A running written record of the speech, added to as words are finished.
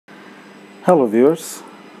Hello viewers,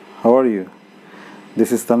 how are you?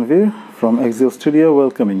 This is Tanvir from Exio Studio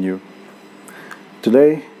welcoming you.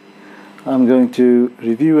 Today I'm going to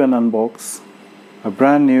review and unbox a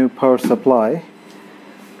brand new power supply,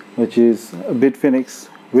 which is a BitFenix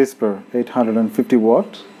Whisper 850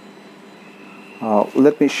 watt.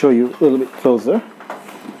 Let me show you a little bit closer.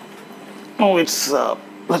 Oh, it's a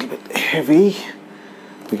little bit heavy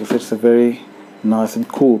because it's a very nice and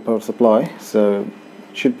cool power supply, so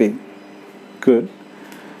it should be good.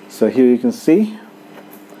 So here you can see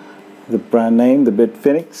the brand name, the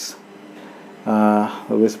BitFenix,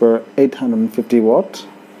 the Whisper 850 watt.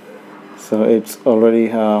 So it's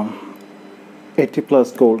already 80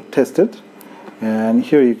 plus gold tested, and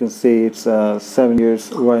here you can see it's 7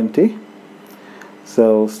 years warranty.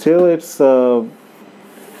 So still it's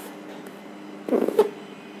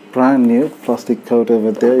brand new plastic coat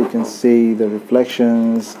over there. You can see the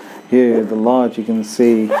reflections here, the large you can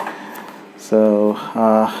see. So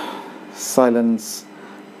silence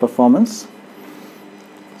performance.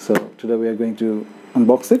 So today we are going to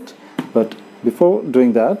unbox it, but before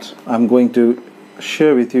doing that I'm going to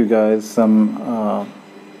share with you guys some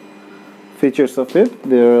features of it.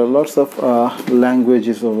 There are lots of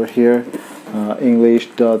languages over here, English,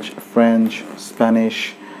 Dutch, French,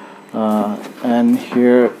 Spanish, and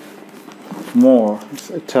here more. It's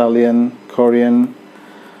Italian, Korean,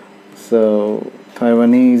 so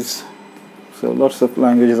Taiwanese. So lots of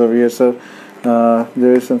languages over here. So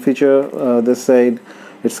there is some feature they said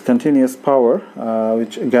it's continuous power,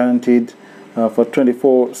 which guaranteed for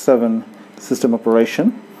 24/7 system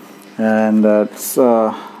operation, and it's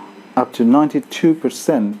up to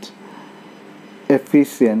 92%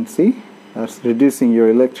 efficiency. That's reducing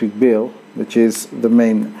your electric bill, which is the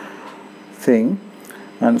main thing.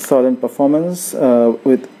 And silent performance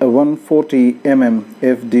with a 140 mm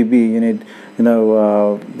FDB unit,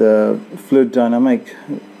 the fluid dynamic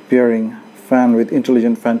bearing fan with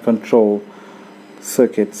intelligent fan control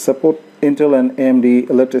circuit. Support Intel and AMD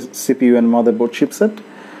latest CPU and motherboard chipset,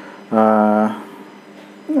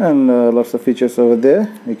 and lots of features over there.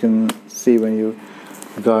 You can see when you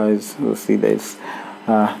guys will see this.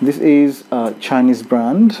 This is a Chinese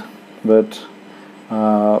brand, but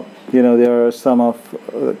there are some of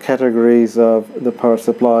categories of the power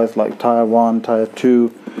supplies like Tier 1, Tier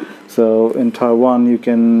 2. So in Tier 1 you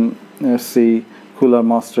can see Cooler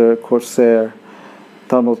Master, Corsair,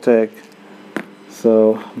 Thermaltake.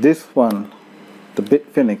 So this one, the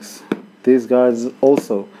BitFenix, these guys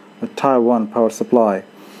also a Tier 1 power supply.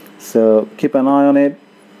 So keep an eye on it.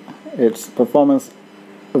 Its performance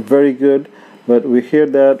very good, but we hear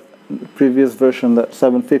that previous version, that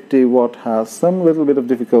 750 watt, has some little bit of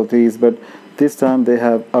difficulties, but this time they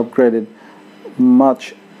have upgraded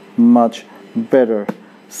much better.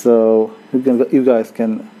 So you guys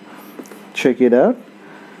can check it out.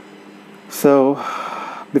 So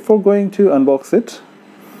before going to unbox it,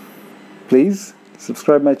 please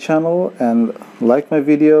subscribe my channel and like my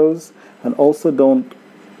videos, and also don't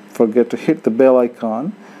forget to hit the bell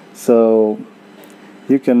icon so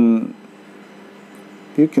you can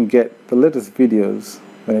get the latest videos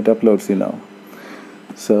when it uploads,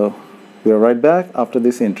 So we're right back after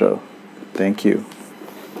this intro. Thank you.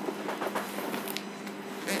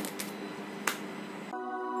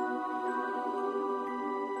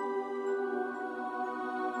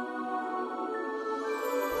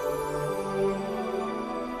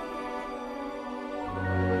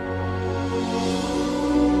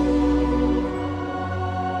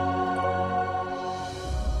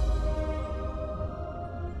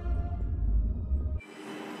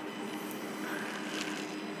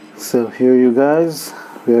 So here you guys,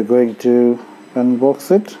 we are going to unbox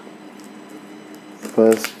it.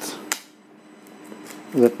 First,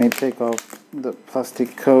 let me take off the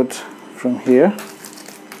plastic coat from here.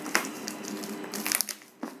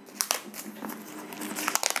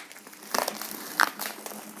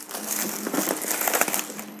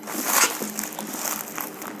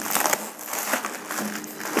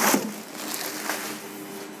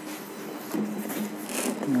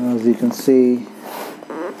 As you can see,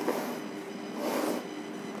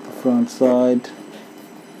 front side,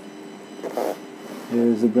 here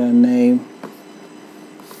is the brand name,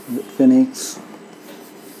 BitFenix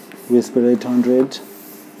Whisper 800,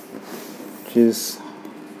 which is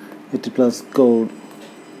 80 plus gold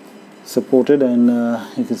supported, and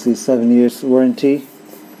you can see 7 years warranty.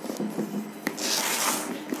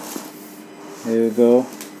 There you go.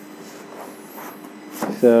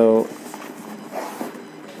 So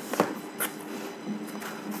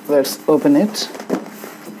let's open it.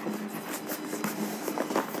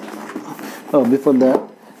 Oh, before that,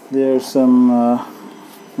 there's some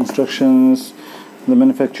instructions. The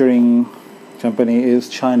manufacturing company is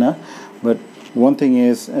China, but one thing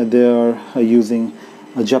is they are using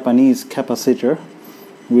a Japanese capacitor,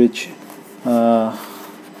 which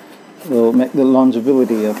will make the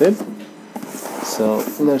longevity of it. So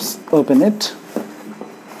let's open it.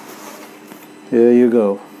 Here you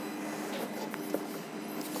go.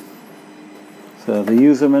 So the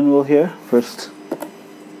user manual here first.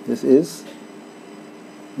 This is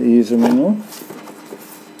the user manual.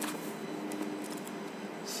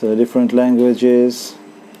 So different languages,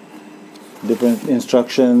 different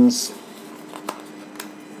instructions.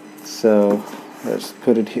 So let's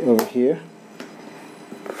put it over here,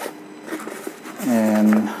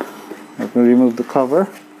 and let me remove the cover.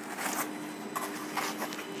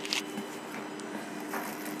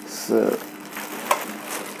 So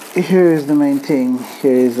here is the main thing.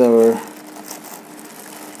 Here is our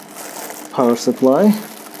power supply.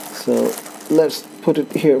 So let's put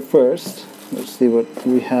it here first. Let's see what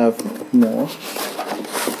we have more.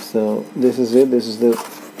 So this is it. This is the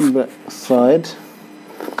back side.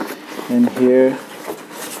 And here,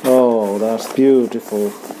 oh, that's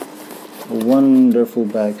beautiful. A wonderful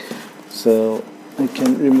bag. So I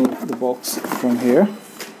can remove the box from here.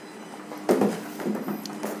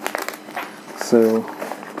 So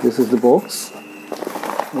this is the box.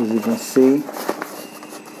 As you can see,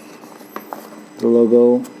 the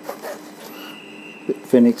logo,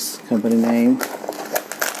 BitFenix company name.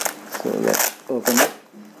 So let's open it.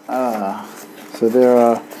 So there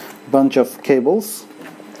are a bunch of cables.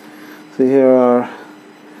 So here are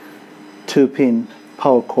 2-pin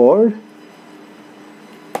power cord,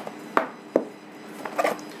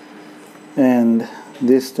 and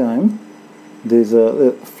this time these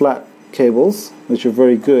are flat cables, which are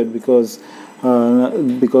very good because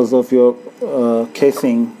of your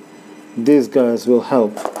casing. These guys will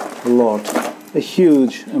help a lot. A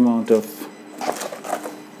huge amount of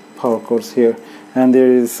power cords here, and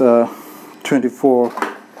there is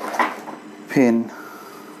 24-pin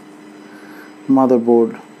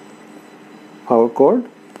motherboard power cord.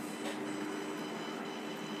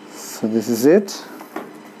 So this is it,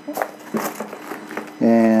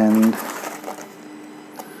 and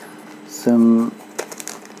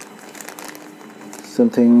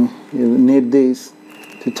something you need these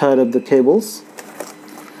to tie up the cables,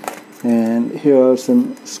 and here are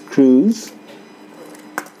some screws,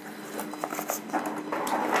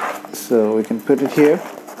 so we can put it here.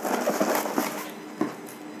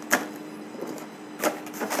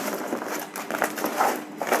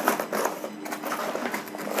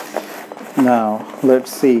 Now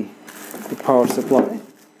let's see the power supply.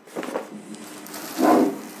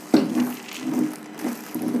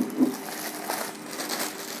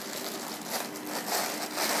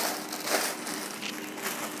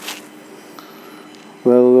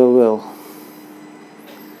 Well.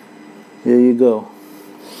 Here you go.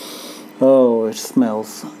 Oh, it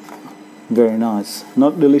smells very nice.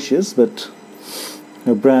 Not delicious, but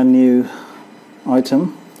a brand new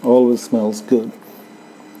item always smells good.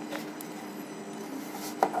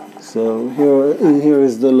 So here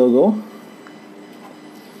is the logo.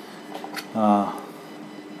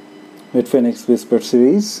 BitFenix Whisper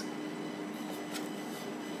series.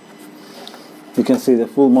 You can see the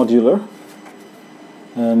full modular,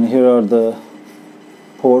 and here are the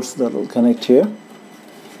ports that will connect here.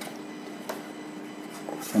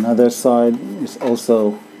 Another side is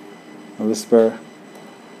also a Whisper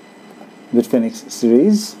BitFenix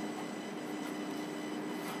series,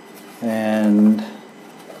 and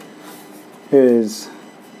here is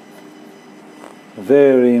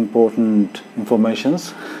very important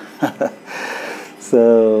informations.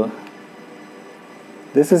 So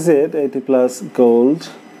this is it, 80 plus gold.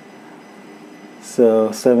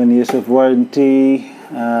 So 7 years of warranty.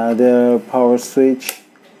 Their power switch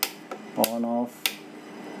on off.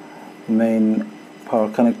 Main power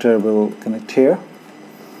connector will connect here.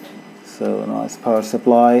 So nice power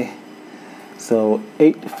supply. So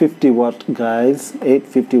 850 watt, guys.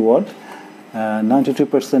 850 watt.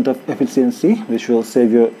 92% of efficiency, which will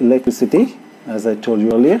save your electricity, as I told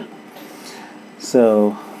you earlier.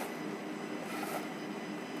 So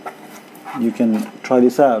you can try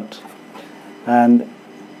this out, and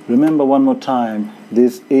remember one more time,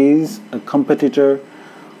 this is a competitor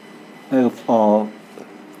of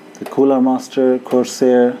the Cooler Master,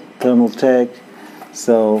 Corsair, Thermal Tech.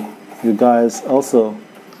 So you guys also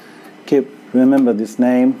remember this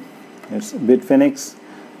name. It's BitFenix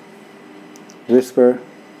Whisper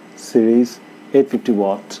series 850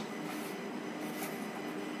 watt.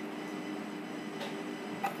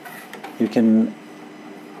 You can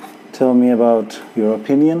tell me about your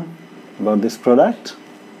opinion about this product.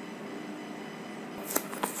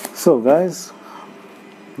 So guys,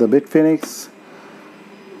 the BitFenix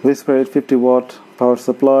Whisper 850 watt power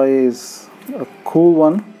supply is a cool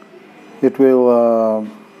one. It will a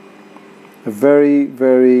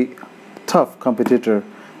very tough competitor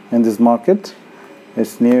in this market.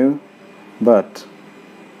 It's new, but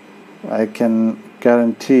I can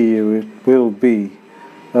guarantee you it will be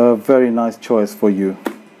a very nice choice for you.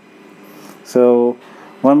 So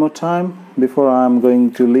one more time before I'm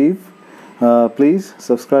going to leave, please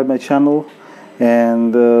subscribe my channel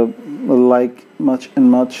and like much,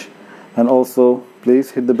 and also please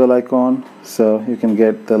hit the bell icon so you can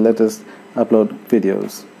get the latest upload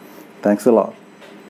videos. Thanks a lot.